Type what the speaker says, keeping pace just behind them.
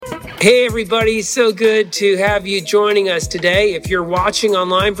Hey everybody, so good to have you joining us today. If you're watching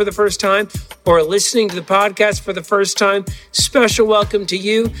online for the first time or listening to the podcast for the first time, special welcome to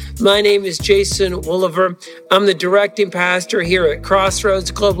you. My name is Jason WOOLEVER. I'm the directing pastor here at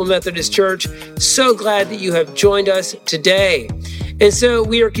CROSSROADS Global Methodist Church. So glad that you have joined us today. And so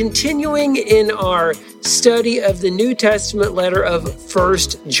we are continuing in our study of the New Testament letter of 1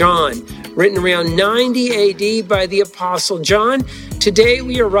 John, written around 90 AD by the Apostle John. Today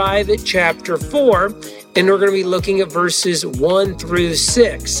we arrive at chapter 4, and we're going to be looking at verses 1 through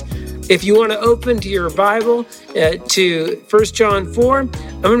 6. If you want to open to your Bible to 1 John 4,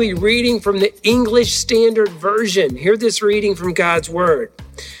 I'm going to be reading from the English Standard Version. Hear this reading from God's Word.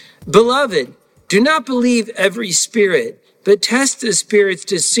 Beloved, do not believe every spirit, but test the spirits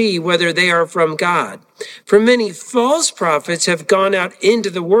to see whether they are from God. For many false prophets have gone out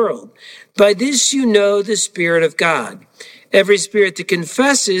into the world. By this you know the Spirit of God. Every spirit that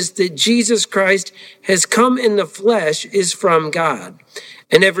confesses that Jesus Christ has come in the flesh is from God.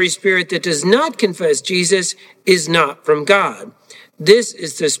 And every spirit that does not confess Jesus is not from God. This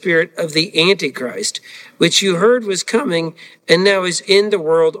is the spirit of the Antichrist, which you heard was coming and now is in the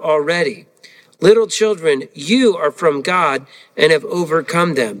world already. Little children, you are from God and have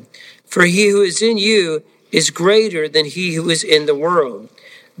overcome them. For he who is in you is greater than he who is in the world.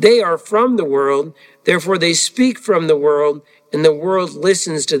 They are from the world, therefore they speak from the world, and the world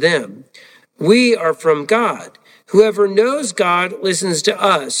listens to them. We are from God. Whoever knows God listens to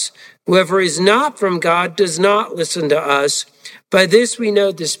us. Whoever is not from God does not listen to us. By this we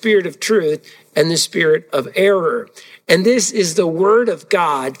know the spirit of truth and the spirit of error. And this is the word of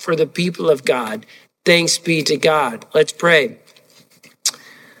God for the people of God. Thanks be to God. Let's pray.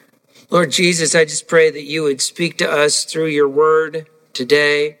 Lord Jesus, I just pray that you would speak to us through your word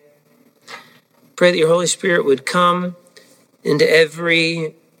today. Pray that your Holy Spirit would come into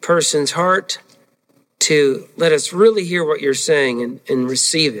every person's heart to let us really hear what you're saying and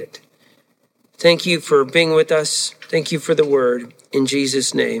receive it. Thank you for being with us. Thank you for the word. In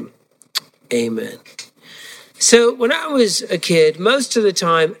Jesus' name, amen. So when I was a kid, most of the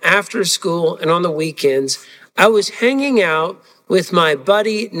time after school and on the weekends, I was hanging out with my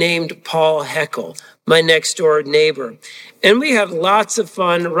buddy named Paul Heckel, my next door neighbor. And we had lots of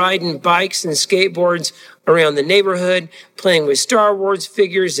fun riding bikes and skateboards around the neighborhood, playing with Star Wars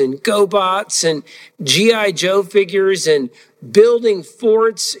figures and GoBots and G.I. Joe figures and building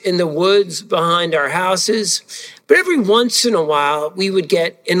forts in the woods behind our houses. But every once in a while, we would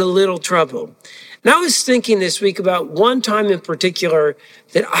get in a little trouble. And I was thinking this week about one time in particular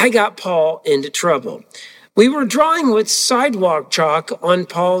that I got Paul into trouble. We were drawing with sidewalk chalk on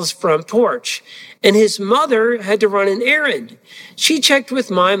Paul's front porch, and his mother had to run an errand. She checked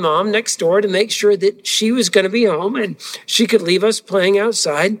with my mom next door to make sure that she was going to be home and she could leave us playing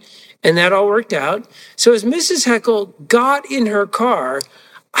outside, and that all worked out. So as Mrs. Heckel got in her car,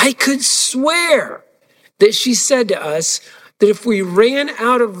 I could swear that she said to us that if we ran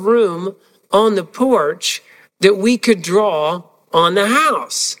out of room on the porch, that we could draw on the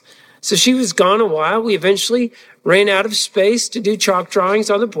house. So she was gone a while. We eventually ran out of space to do chalk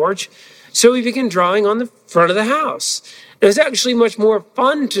drawings on the porch. So we began drawing on the front of the house. It was actually much more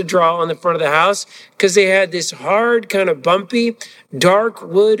fun to draw on the front of the house because they had this hard, kind of bumpy, dark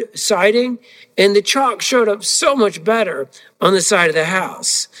wood siding, and the chalk showed up so much better on the side of the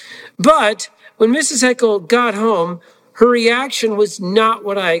house. But when Mrs. Heckel got home, her reaction was not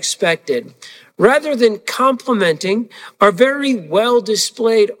what I expected. Rather than complimenting our very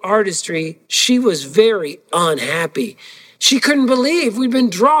well-displayed artistry, she was very unhappy. She couldn't believe we'd been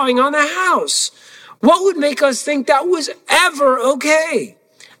drawing on the house. What would make us think that was ever okay?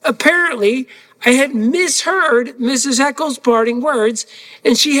 Apparently, I had misheard Mrs. Heckel's parting words,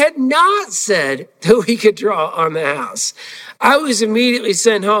 and she had not said that we could draw on the house. I was immediately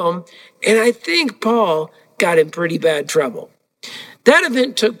sent home, and I think Paul got in pretty bad trouble. That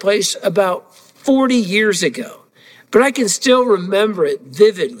event took place about 40 years ago, but I can still remember it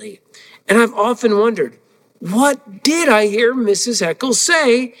vividly. And I've often wondered, what did I hear Mrs. Heckel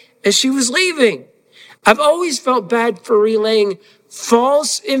say as she was leaving? I've always felt bad for relaying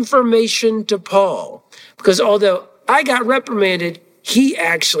false information to Paul, because although I got reprimanded, he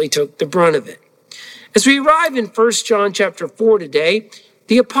actually took the brunt of it. As we arrive in 1 John chapter 4 today,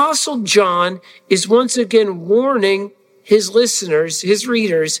 the Apostle John is once again warning his listeners, his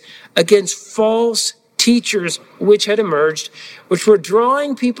readers, against false teachers which had emerged, which were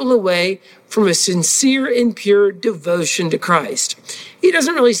drawing people away from a sincere and pure devotion to Christ. He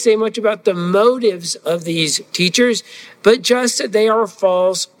doesn't really say much about the motives of these teachers, but just that they are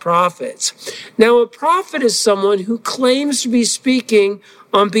false prophets. Now, a prophet is someone who claims to be speaking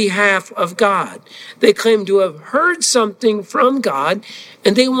on behalf of God. They claim to have heard something from God,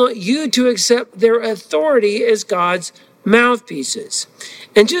 and they want you to accept their authority as God's mouthpieces.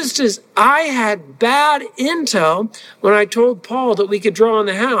 And just as I had bad intel when I told Paul that we could draw on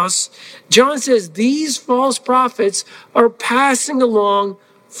the house, John says these false prophets are passing along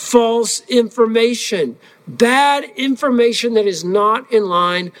false information, bad information that is not in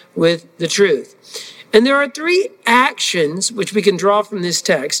line with the truth. And there are three actions which we can draw from this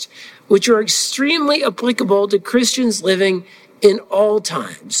text, which are extremely applicable to Christians living in all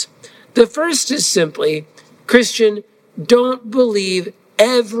times. The first is simply, Christian, don't believe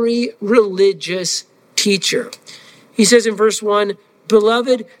every religious teacher. He says in verse 1,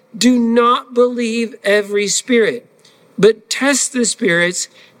 "Beloved, do not believe every spirit, but test the spirits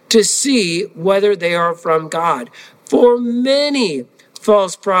to see whether they are from God. For many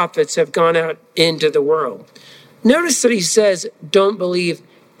false prophets have gone out into the world." Notice that he says, don't believe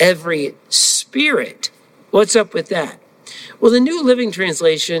every spirit. What's up with that? Well, the New Living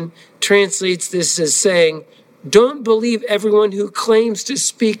Translation translates this as saying, don't believe everyone who claims to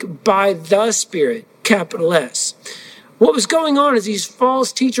speak by the Spirit, capital S. What was going on is these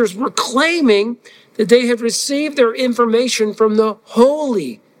false teachers were claiming that they had received their information from the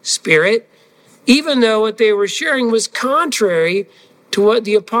Holy Spirit, even though what they were sharing was contrary to what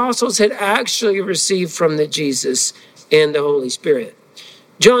the apostles had actually received from the Jesus and the Holy Spirit.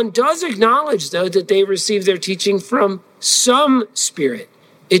 John does acknowledge, though, that they received their teaching from some spirit.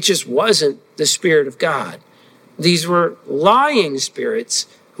 It just wasn't the Spirit of God. These were lying spirits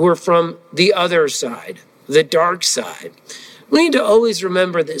who were from the other side, the dark side. We need to always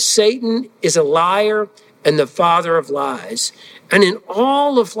remember that Satan is a liar and the father of lies. And in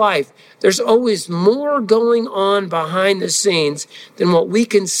all of life, there's always more going on behind the scenes than what we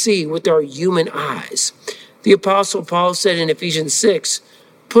can see with our human eyes. The Apostle Paul said in Ephesians 6,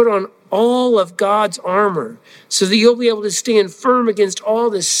 put on all of God's armor so that you'll be able to stand firm against all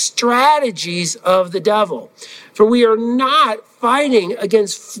the strategies of the devil. For we are not fighting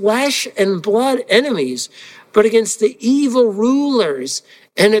against flesh and blood enemies, but against the evil rulers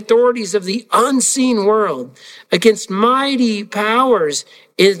and authorities of the unseen world, against mighty powers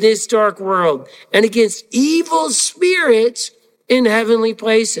in this dark world, and against evil spirits in heavenly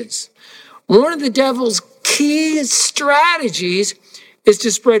places. One of the devil's key strategies is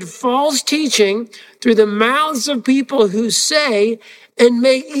to spread false teaching through the mouths of people who say and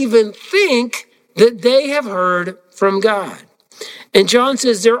may even think that they have heard from God. And John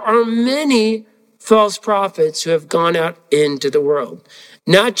says there are many false prophets who have gone out into the world.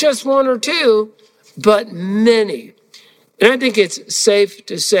 Not just one or two, but many. And I think it's safe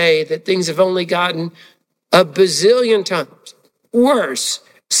to say that things have only gotten a bazillion times worse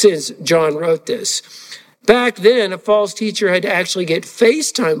since John wrote this. Back then, a false teacher had to actually get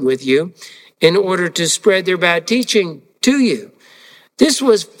FaceTime with you in order to spread their bad teaching to you. This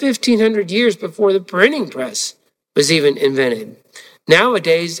was 1,500 years before the printing press was even invented.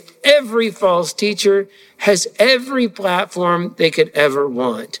 Nowadays, every false teacher has every platform they could ever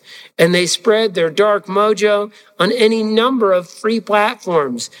want, and they spread their dark mojo on any number of free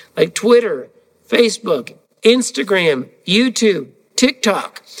platforms like Twitter, Facebook, Instagram, YouTube,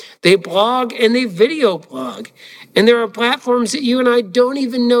 TikTok. They blog and they video blog. And there are platforms that you and I don't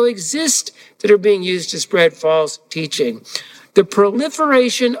even know exist that are being used to spread false teaching. The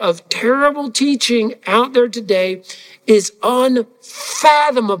proliferation of terrible teaching out there today is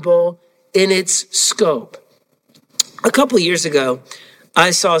unfathomable in its scope. A couple of years ago,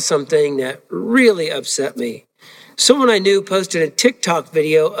 I saw something that really upset me. Someone I knew posted a TikTok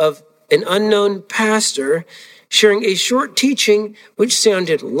video of an unknown pastor sharing a short teaching which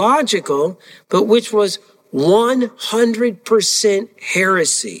sounded logical, but which was 100%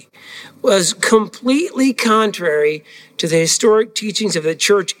 heresy, was completely contrary to the historic teachings of the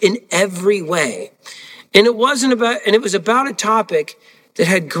church in every way. And it was about a topic that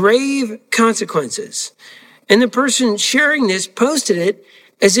had grave consequences. And the person sharing this posted it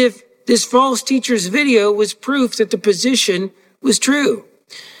as if this false teacher's video was proof that the position was true.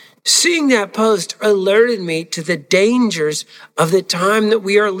 Seeing that post alerted me to the dangers of the time that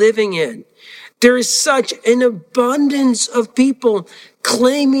we are living in. There is such an abundance of people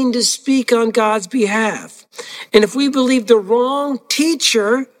claiming to speak on God's behalf. And if we believe the wrong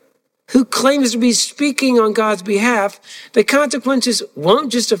teacher who claims to be speaking on God's behalf, the consequences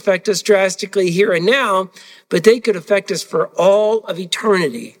won't just affect us drastically here and now, but they could affect us for all of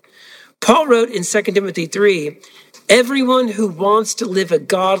eternity. Paul wrote in 2 Timothy 3, everyone who wants to live a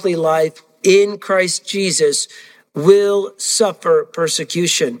godly life in Christ Jesus will suffer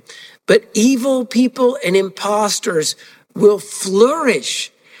persecution. But evil people and imposters will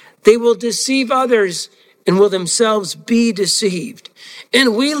flourish. They will deceive others and will themselves be deceived.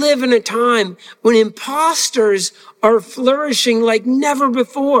 And we live in a time when imposters are flourishing like never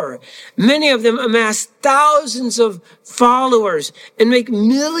before. Many of them amass thousands of followers and make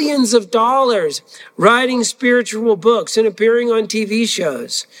millions of dollars writing spiritual books and appearing on TV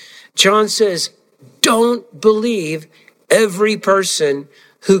shows. John says, don't believe every person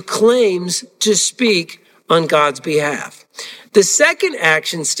who claims to speak on God's behalf. The second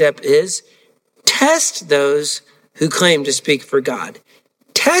action step is test those who claim to speak for God.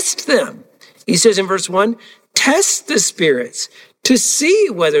 Test them. He says in verse 1, test the spirits to see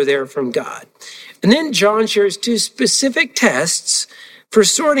whether they're from God. And then John shares two specific tests for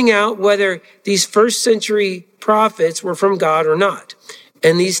sorting out whether these first century prophets were from God or not.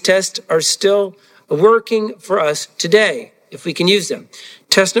 And these tests are still working for us today, if we can use them.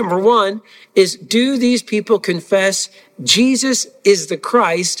 Test number 1 is, do these people confess Jesus is the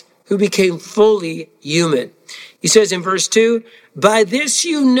Christ who became fully human? He says in verse 2, by this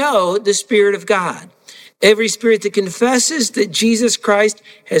you know the Spirit of God. Every spirit that confesses that Jesus Christ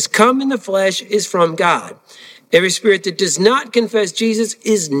has come in the flesh is from God. Every spirit that does not confess Jesus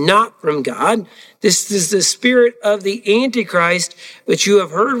is not from God. This is the spirit of the Antichrist, which you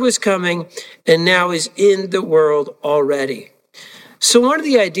have heard was coming and now is in the world already. So one of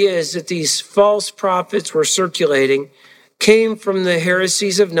the ideas that these false prophets were circulating came from the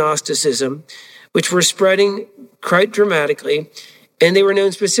heresies of Gnosticism, which were spreading quite dramatically, and they were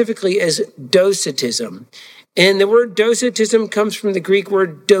known specifically as Docetism. And the word Docetism comes from the Greek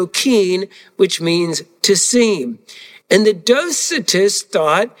word dokein, which means to seem. And the Docetists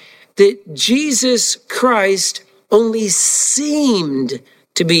thought that Jesus Christ only seemed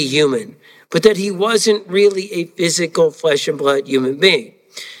to be human, but that he wasn't really a physical flesh and blood human being.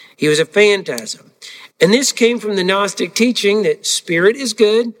 He was a phantasm. And this came from the Gnostic teaching that spirit is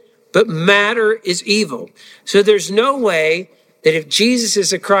good, but matter is evil. So there's no way that if Jesus is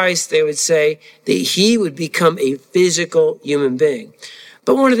the Christ, they would say that he would become a physical human being.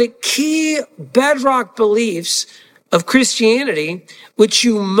 But one of the key bedrock beliefs of Christianity, which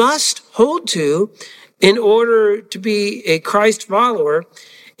you must hold to in order to be a Christ follower,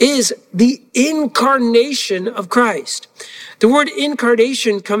 is the incarnation of Christ. The word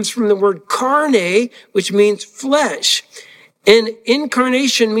incarnation comes from the word carne, which means flesh. And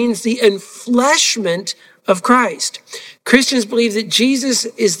incarnation means the enfleshment of Christ. Christians believe that Jesus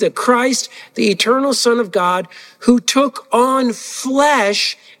is the Christ, the eternal Son of God, who took on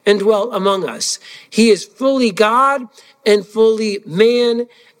flesh and dwelt among us. He is fully God and fully man.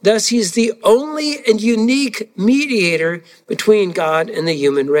 Thus, he is the only and unique mediator between God and the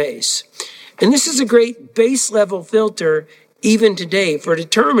human race. And this is a great base level filter even today for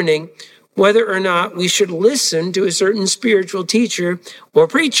determining whether or not we should listen to a certain spiritual teacher or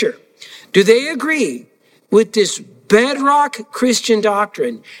preacher. Do they agree with this bedrock Christian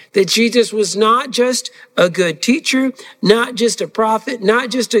doctrine that Jesus was not just a good teacher, not just a prophet, not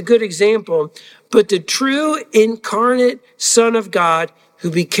just a good example, but the true incarnate Son of God who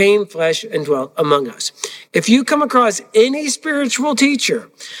became flesh and dwelt among us? If you come across any spiritual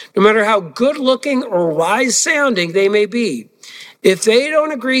teacher, no matter how good looking or wise sounding they may be, if they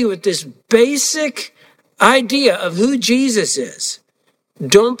don't agree with this basic idea of who Jesus is,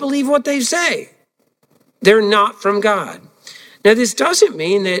 don't believe what they say. They're not from God. Now, this doesn't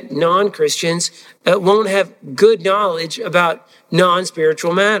mean that non-Christians won't have good knowledge about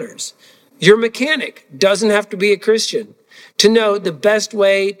non-spiritual matters. Your mechanic doesn't have to be a Christian to know the best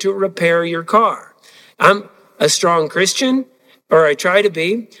way to repair your car. I'm a strong Christian, or I try to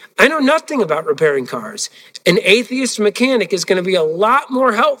be. I know nothing about repairing cars. An atheist mechanic is going to be a lot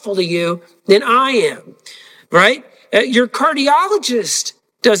more helpful to you than I am, right? Your cardiologist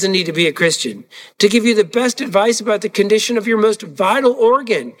doesn't need to be a Christian to give you the best advice about the condition of your most vital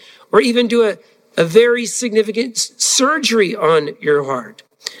organ, or even do a very significant surgery on your heart.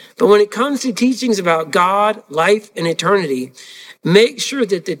 But when it comes to teachings about God, life, and eternity, make sure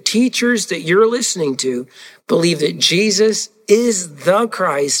that the teachers that you're listening to believe that Jesus is the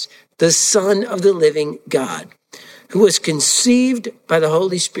Christ, the Son of the living God, who was conceived by the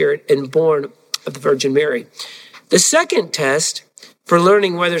Holy Spirit and born of the Virgin Mary. The second test for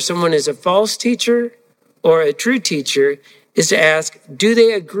learning whether someone is a false teacher or a true teacher is to ask, do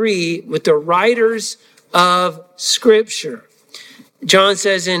they agree with the writers of Scripture? John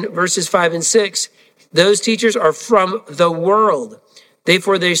says in verses 5 and 6, those teachers are from the world.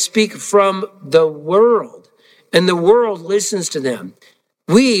 Therefore, they speak from the world, and the world listens to them.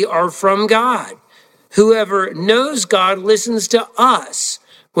 We are from God. Whoever knows God listens to us.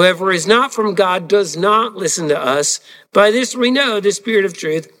 Whoever is not from God does not listen to us. By this we know the spirit of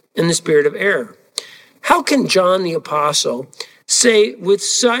truth and the spirit of error. How can John the Apostle say with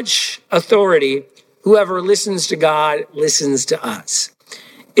such authority, whoever listens to God listens to us?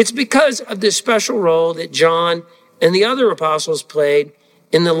 It's because of the special role that John and the other apostles played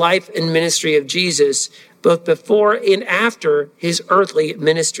in the life and ministry of Jesus, both before and after his earthly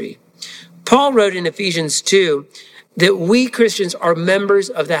ministry. Paul wrote in Ephesians 2 that we Christians are members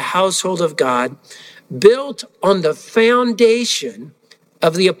of the household of God, built on the foundation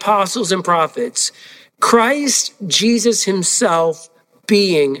of the apostles and prophets, Christ Jesus himself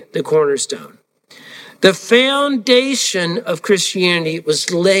being the cornerstone. The foundation of Christianity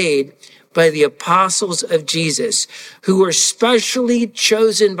was laid by the apostles of Jesus, who were specially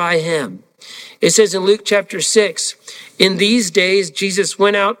chosen by him. It says in Luke chapter 6, in these days, Jesus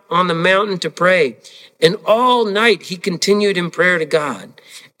went out on the mountain to pray, and all night he continued in prayer to God.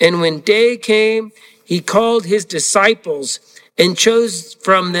 And when day came, he called his disciples and chose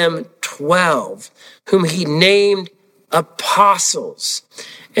from them 12, whom he named apostles.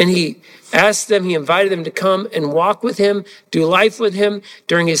 And he invited them to come and walk with him, do life with him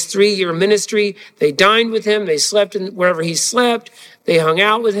during his 3-year ministry. They dined with him. They slept wherever he slept. They hung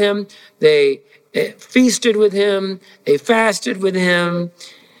out with him. They feasted with him. They fasted with him.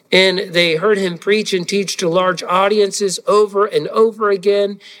 And they heard him preach and teach to large audiences over and over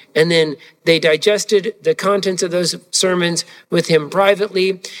again. And then they digested the contents of those sermons with him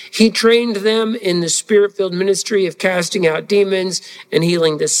privately. He trained them in the spirit-filled ministry of casting out demons and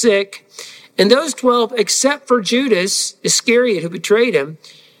healing the sick. And those 12, except for Judas Iscariot, who betrayed him,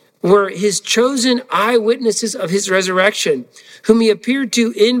 were his chosen eyewitnesses of his resurrection, whom he appeared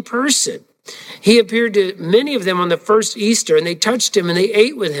to in person. He appeared to many of them on the first Easter, and they touched him and they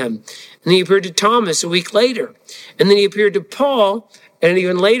ate with him. And he appeared to Thomas a week later. And then he appeared to Paul at an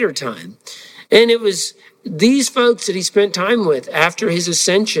even later time. And it was these folks that he spent time with after his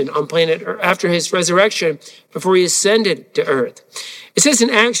ascension on planet Earth, after his resurrection, before he ascended to earth. It says in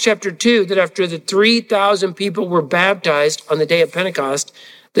Acts chapter 2 that after the 3,000 people were baptized on the day of Pentecost,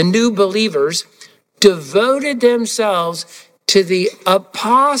 the new believers devoted themselves to the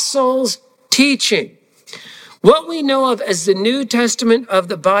apostles' teaching. What we know of as the New Testament of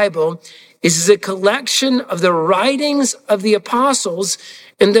the Bible is a collection of the writings of the apostles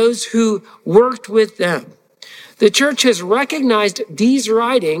and those who worked with them. The church has recognized these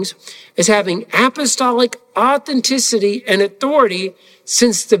writings as having apostolic authenticity and authority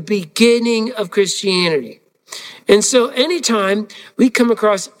since the beginning of Christianity. And so anytime we come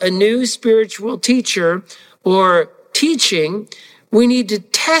across a new spiritual teacher or teaching, we need to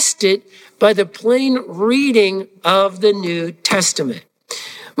test it by the plain reading of the New Testament.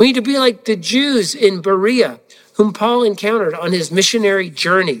 We need to be like the Jews in Berea, whom Paul encountered on his missionary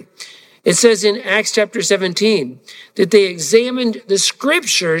journey. It says in Acts chapter 17 that they examined the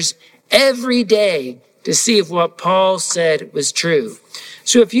scriptures every day to see if what Paul said was true.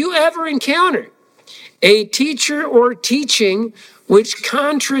 So if you ever encounter a teacher or teaching which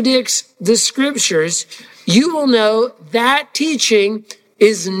contradicts the scriptures, you will know that teaching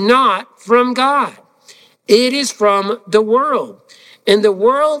is not from God. It is from the world. And the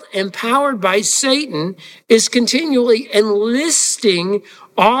world, empowered by Satan, is continually enlisting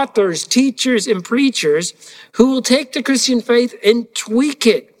authors, teachers, and preachers who will take the Christian faith and tweak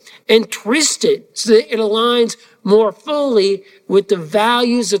it and twist it so that it aligns more fully with the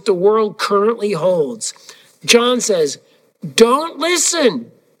values that the world currently holds. John says, don't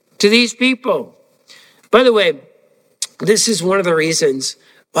listen to these people. By the way, this is one of the reasons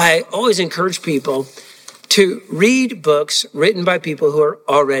why I always encourage people to read books written by people who are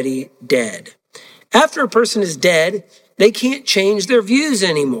already dead. After a person is dead, they can't change their views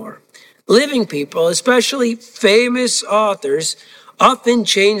anymore. Living people, especially famous authors, often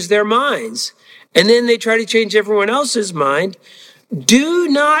change their minds, and then they try to change everyone else's mind. Do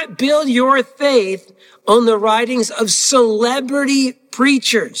not build your faith on the writings of celebrity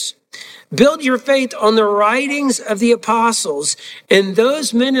preachers. Build your faith on the writings of the apostles and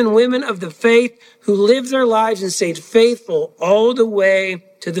those men and women of the faith who lived their lives and stayed faithful all the way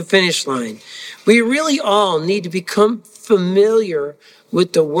to the finish line. We really all need to become familiar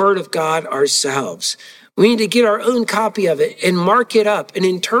with the Word of God ourselves. We need to get our own copy of it and mark it up and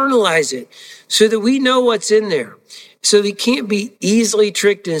internalize it so that we know what's in there. So we can't be easily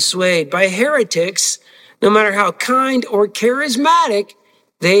tricked and swayed by heretics, no matter how kind or charismatic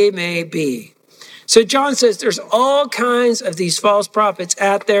they may be. So John says there's all kinds of these false prophets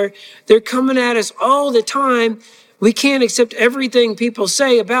out there. They're coming at us all the time, We can't accept everything people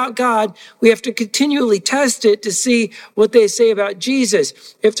say about God. We have to continually test it to see what they say about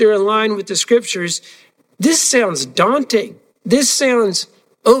Jesus, if they're in line with the scriptures. This sounds daunting. This sounds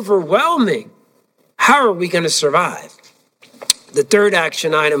overwhelming. How are we going to survive? The third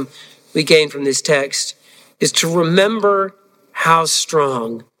action item we gain from this text is to remember how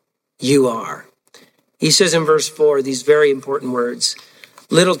strong you are. He says in verse 4, these very important words,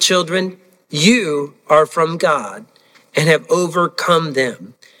 "Little children, you are from God and have overcome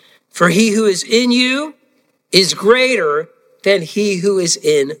them. For he who is in you is greater than he who is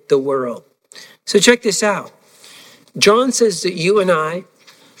in the world." So check this out. John says that you and I,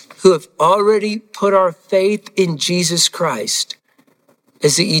 who have already put our faith in Jesus Christ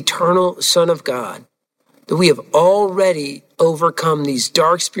as the eternal Son of God, that we have already overcome these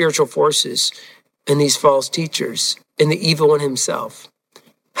dark spiritual forces and these false teachers and the evil one himself.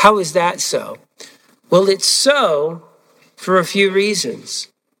 How is that so? Well, it's so for a few reasons.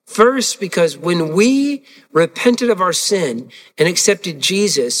 First, because when we repented of our sin and accepted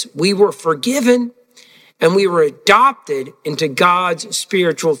Jesus, we were forgiven and we were adopted into God's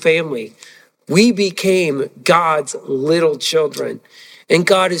spiritual family. We became God's little children, and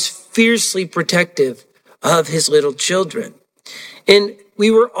God is fiercely protective of his little children. And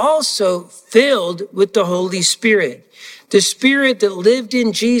we were also filled with the Holy Spirit, the Spirit that lived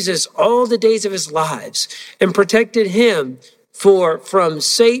in Jesus all the days of his lives and protected him from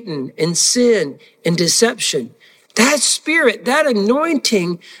Satan and sin and deception. That Spirit, that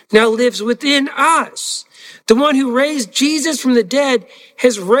anointing now lives within us. The one who raised Jesus from the dead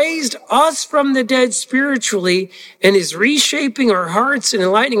has raised us from the dead spiritually and is reshaping our hearts and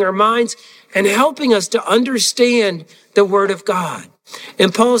enlightening our minds and helping us to understand the Word of God.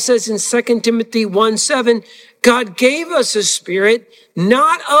 And Paul says in 2 Timothy 1:7, God gave us a spirit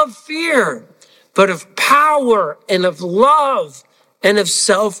not of fear, but of power and of love and of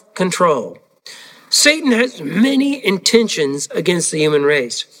self-control. Satan has many intentions against the human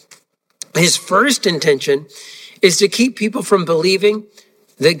race. His first intention is to keep people from believing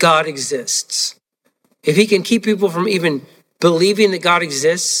that God exists. If he can keep people from even believing that God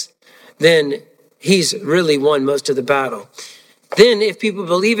exists, then he's really won most of the battle. Then if people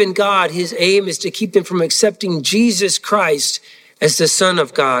believe in God, his aim is to keep them from accepting Jesus Christ as the Son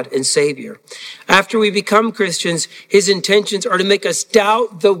of God and Savior. After we become Christians, his intentions are to make us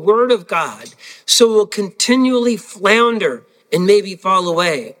doubt the Word of God, so we'll continually flounder and maybe fall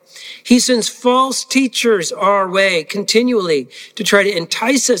away. He sends false teachers our way continually to try to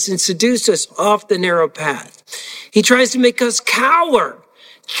entice us and seduce us off the narrow path. He tries to make us cower,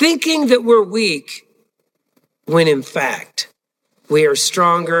 thinking that we're weak, when in fact, we are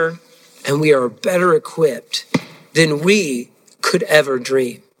stronger and we are better equipped than we could ever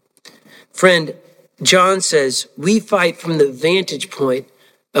dream. Friend, John says we fight from the vantage point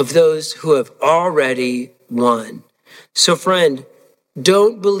of those who have already won. So friend,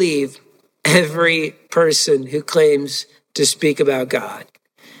 don't believe every person who claims to speak about God.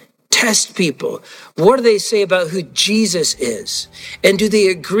 Test people. What do they say about who Jesus is? And do they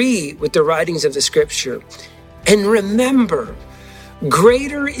agree with the writings of the scripture? And remember,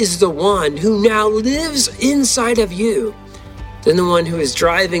 greater is the one who now lives inside of you than the one who is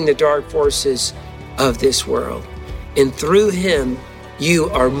driving the dark forces of this world. And through him, you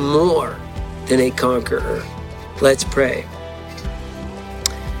are more than a conqueror. Let's pray.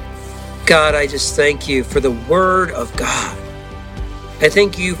 God, I just thank you for the Word of God. I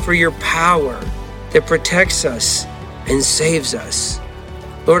thank you for your power that protects us and saves us.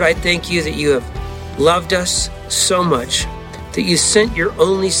 Lord, I thank you that you have loved us so much that you sent your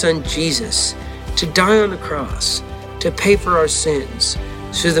only Son, Jesus, to die on the cross, to pay for our sins,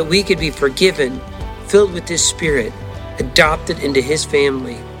 so that we could be forgiven, filled with his Spirit, adopted into his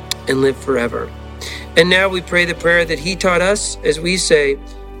family, and live forever. And now we pray the prayer that he taught us as we say,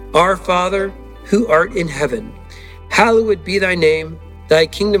 Our Father, who art in heaven, hallowed be thy name, thy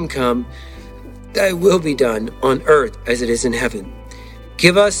kingdom come, thy will be done on earth as it is in heaven.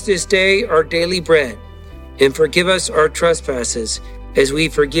 Give us this day our daily bread, and forgive us our trespasses as we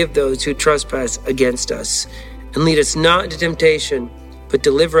forgive those who trespass against us. And lead us not into temptation, but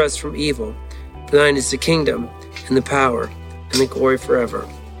deliver us from evil. For thine is the kingdom, and the power, and the glory forever.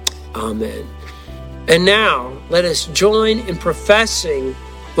 Amen. And now, let us join in professing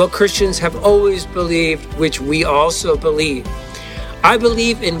what Christians have always believed, which we also believe. I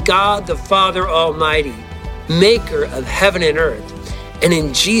believe in God the Father Almighty, maker of heaven and earth, and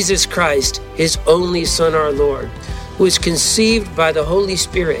in Jesus Christ, his only Son, our Lord, who was conceived by the Holy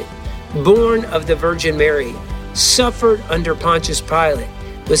Spirit, born of the Virgin Mary, suffered under Pontius Pilate,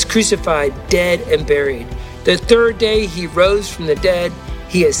 was crucified, dead, and buried. The third day he rose from the dead.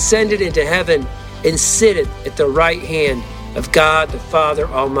 He ascended into heaven and sitteth at the right hand of God the Father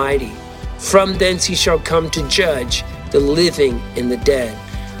Almighty. From thence he shall come to judge the living and the dead.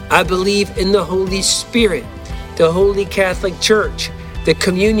 I believe in the Holy Spirit, the Holy Catholic Church, the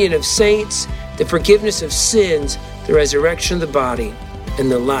communion of saints, the forgiveness of sins, the resurrection of the body,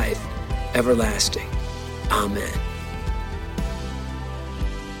 and the life everlasting. Amen.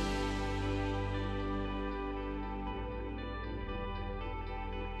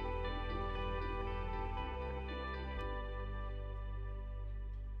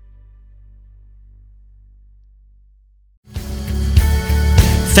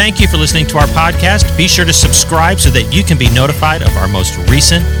 Thank you for listening to our podcast. Be sure to subscribe so that you can be notified of our most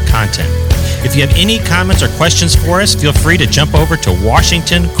recent content. If you have any comments or questions for us, feel free to jump over to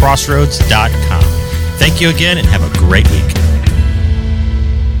WashingtonCrossroads.com. Thank you again and have a great week.